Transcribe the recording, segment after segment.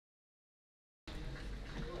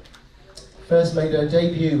First made her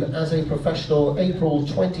debut as a professional April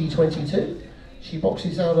 2022. She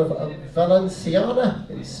boxes out of Valenciana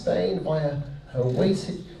in Spain via her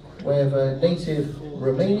native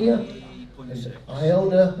Romania. And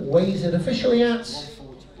Ioana weighs it officially at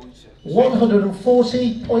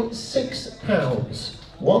 140.6 pounds.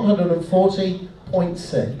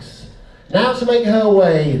 140.6. Now to make her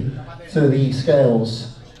way to the scales.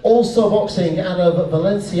 Also boxing out of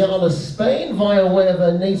Valenciana, Spain, via way of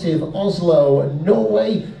her native Oslo,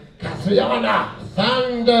 Norway, Katharina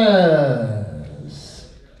Thanderz.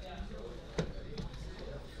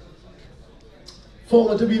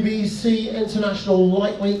 Former WBC International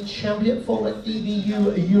Lightweight Champion, former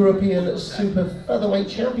EBU European Super Featherweight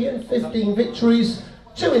Champion, 15 victories,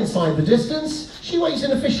 2 inside the distance. She weighs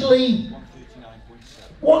in officially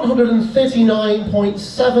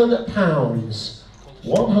 139.7 pounds.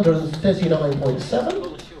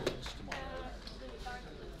 139.7.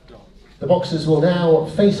 The boxers will now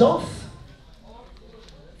face off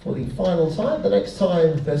for the final time. The next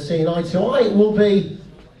time they're seen eye to eye, it will be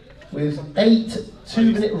with 8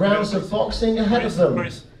 2-minute rounds of boxing ahead of them.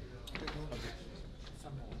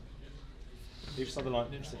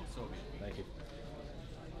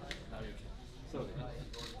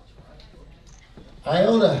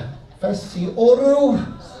 Ioana, Fecioru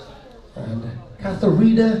and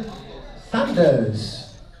Katharina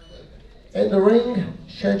Thanderz in the ring,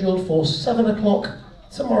 scheduled for 7 o'clock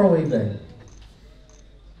tomorrow evening.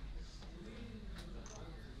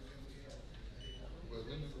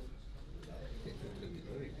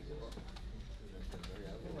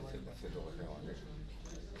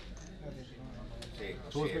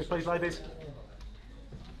 Please, ladies.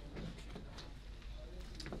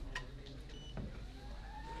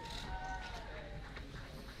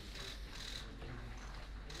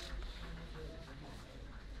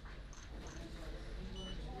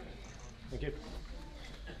 Thank you.